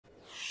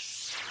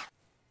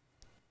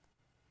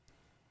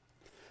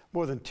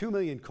More than 2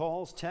 million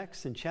calls,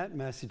 texts, and chat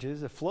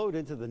messages have flowed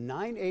into the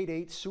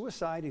 988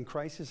 Suicide and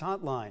Crisis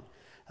Hotline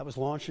that was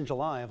launched in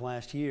July of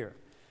last year.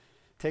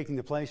 Taking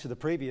the place of the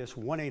previous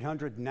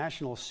 1-800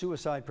 National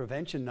Suicide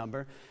Prevention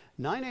number,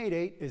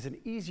 988 is an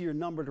easier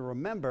number to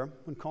remember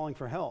when calling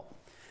for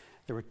help.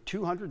 There were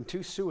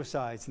 202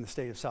 suicides in the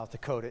state of South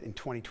Dakota in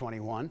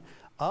 2021,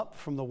 up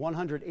from the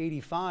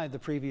 185 the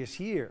previous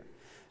year.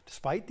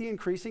 Despite the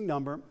increasing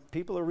number,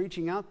 people are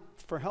reaching out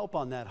for help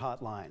on that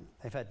hotline.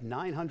 They've had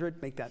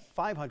 900, make that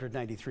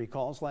 593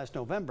 calls last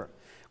November,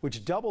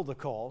 which doubled the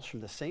calls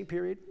from the same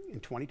period in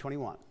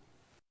 2021.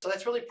 So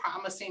that's really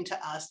promising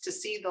to us to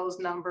see those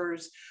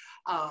numbers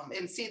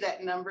and see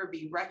that number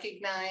be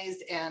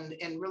recognized and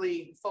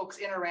really folks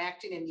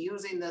interacting and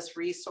using this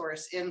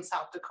resource in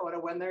South Dakota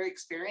when they're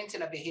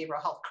experiencing a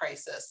behavioral health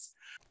crisis.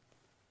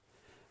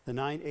 The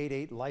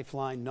 988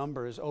 Lifeline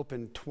number is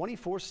open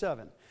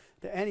 24/7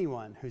 to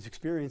anyone who's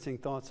experiencing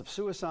thoughts of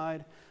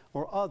suicide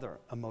or other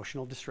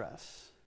emotional distress.